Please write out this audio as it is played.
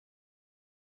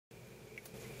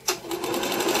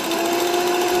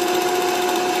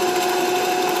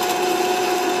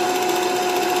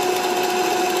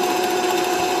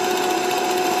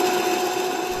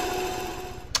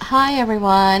Hi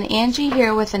everyone, Angie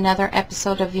here with another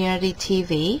episode of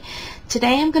UnityTV.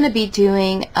 Today I'm going to be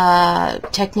doing a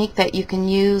technique that you can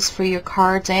use for your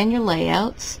cards and your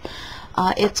layouts.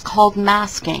 It's called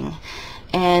masking,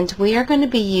 and we are going to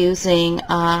be using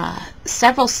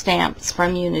several stamps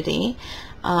from Unity.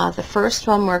 The first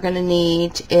one we're going to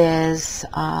need is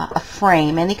a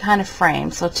frame, any kind of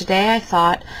frame. So today I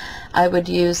thought I would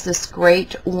use this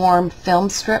great warm film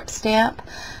strip stamp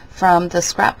from the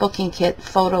scrapbooking kit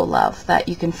Photo Love that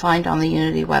you can find on the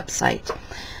Unity website.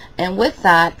 And with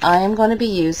that, I am going to be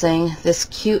using this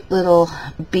cute little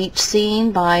beach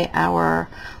scene by our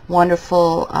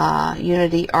wonderful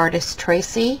Unity artist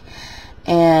Tracy.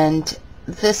 And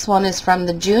this one is from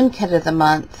the June kit of the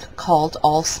month called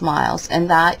All Smiles,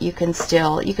 and that you can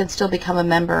still become a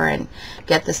member and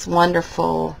get this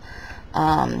wonderful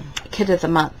kit of the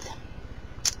month.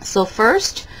 So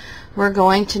first, we're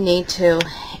going to need to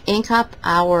ink up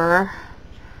our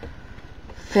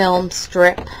film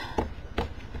strip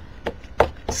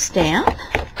stamp.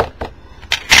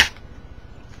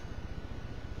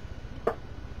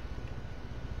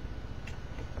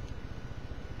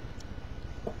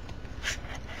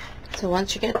 So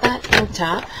once you get that inked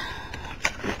up,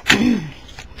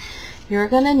 you're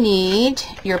going to need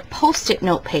your post-it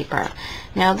note paper.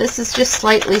 Now this is just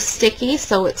slightly sticky,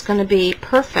 so it's going to be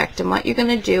perfect. And what you're going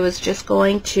to do is just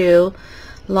going to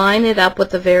line it up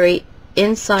with the very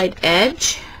inside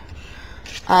edge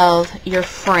of your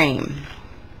frame.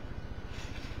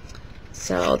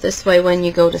 So this way when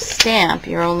you go to stamp,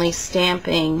 you're only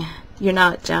stamping, you're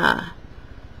not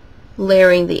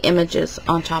layering the images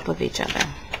on top of each other.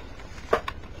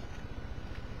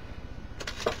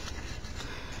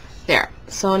 There.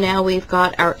 So now we've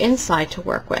got our inside to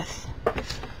work with.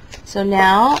 So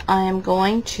now I am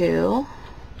going to,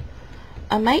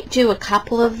 I might do a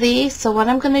couple of these. So what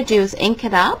I'm going to do is ink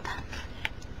it up,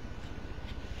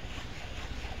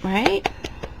 right?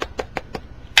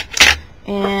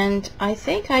 And I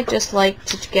think I just like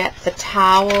to get the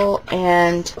towel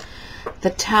and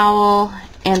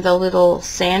the little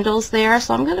sandals there.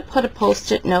 So I'm going to put a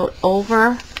post-it note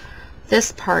over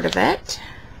this part of it,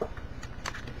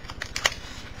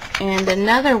 and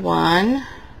another one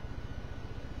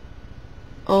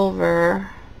over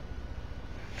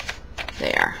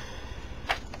there.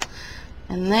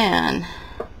 And then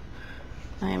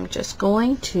I'm just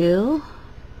going to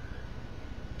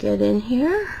get in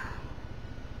here,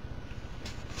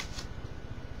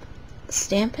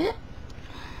 stamp it,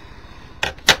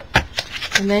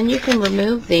 and then you can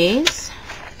remove these,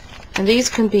 and these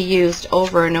can be used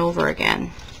over and over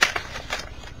again.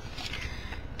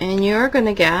 And you're going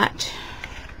to get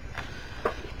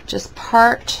just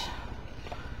part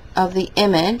of the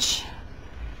image.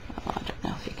 Oh, I don't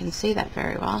know if you can see that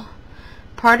very well.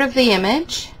 Part of the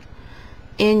image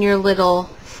in your little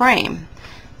frame.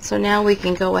 So now we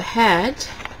can go ahead,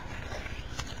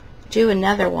 do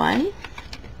another one.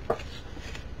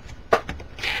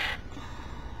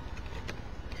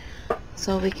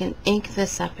 So we can ink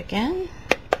this up again.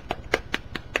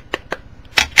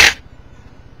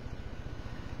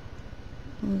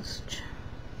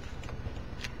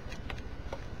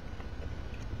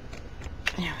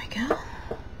 There we go.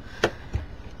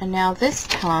 And now this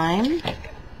time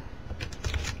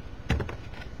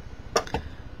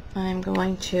I'm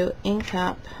going to ink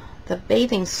up the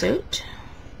bathing suit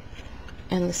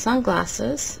and the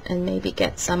sunglasses and maybe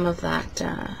get some of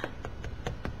that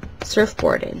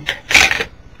surfboard in.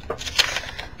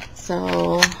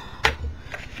 So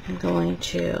I'm going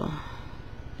to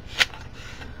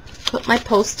put my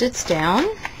post-its down.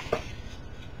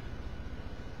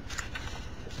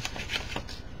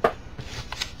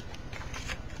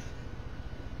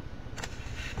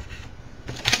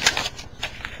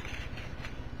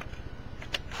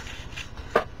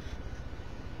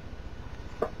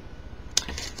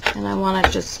 And I want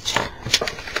to just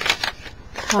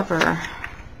cover,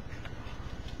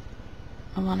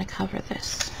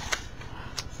 this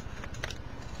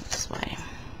way.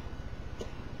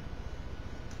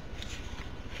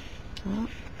 Oh,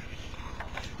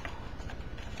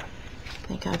 I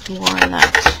think I've worn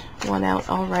that one out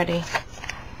already.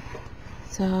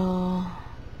 So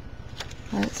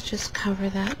let's just cover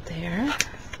that there.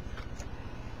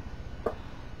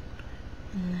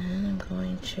 And then I'm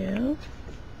going to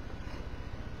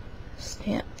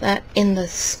stamp that in the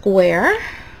square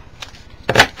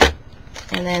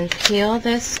and then peel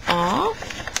this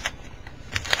off.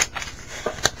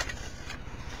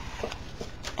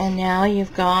 And now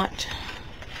you've got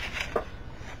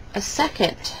a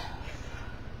second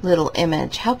little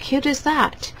image. How cute is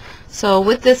that? So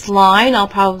with this line, I'll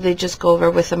probably just go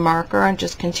over with a marker and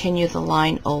just continue the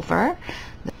line over.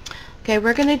 Okay,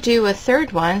 we're going to do a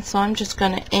third one, so I'm just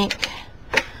going to ink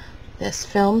this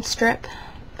film strip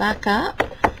back up.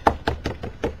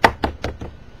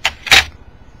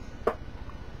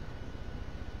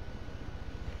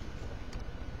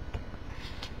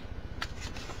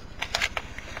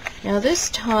 Now this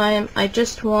time I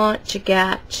just want to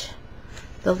get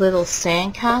the little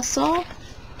sandcastle,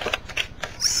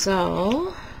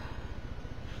 so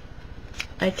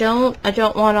I don't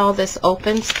want all this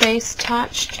open space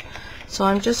touched, so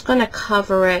I'm just going to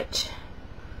cover it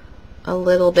a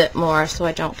little bit more so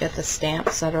I don't get the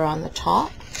stamps that are on the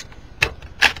top.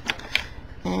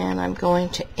 And I'm going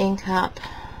to ink up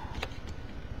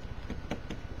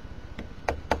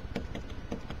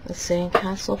the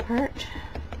sandcastle part.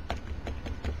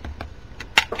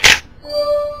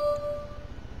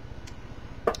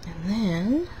 And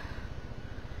then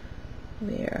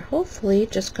we are hopefully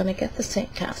just going to get the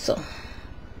sandcastle.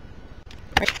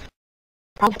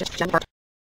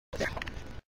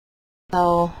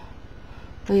 So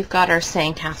we've got our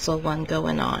sandcastle one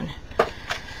going on.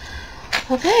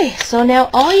 Okay, so now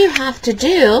all you have to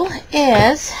do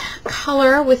is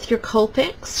color with your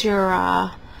Copics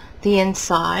the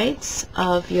insides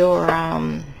of your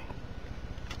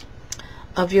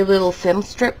little film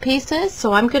strip pieces.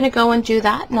 So I'm going to go and do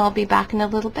that, and I'll be back in a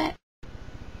little bit.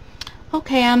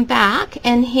 Okay, I'm back,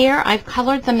 and here I've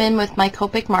colored them in with my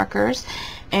Copic markers,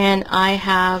 and I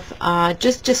have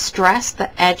just distressed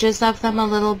the edges of them a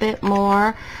little bit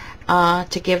more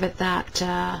to give it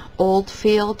that old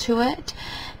feel to it.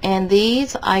 And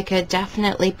these I could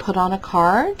definitely put on a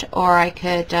card, or I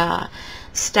could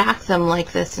stack them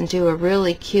like this and do a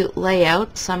really cute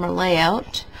layout, summer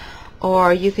layout.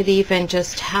 Or you could even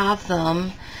just have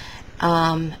them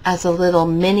as a little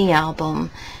mini album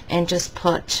and just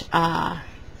put a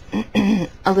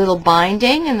little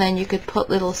binding, and then you could put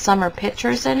little summer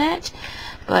pictures in it.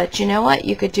 But you know what?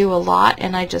 You could do a lot,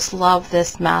 and I just love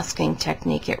this masking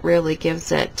technique. It really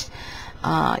gives it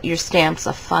your stamps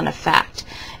a fun effect.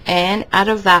 And out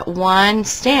of that one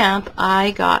stamp,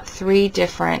 I got 3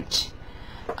 different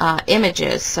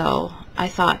images, so I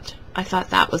thought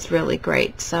that was really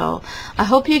great. So I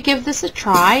hope you give this a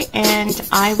try, and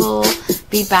I will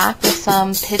be back with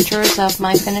some pictures of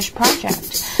my finished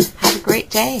project. Have a great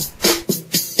day.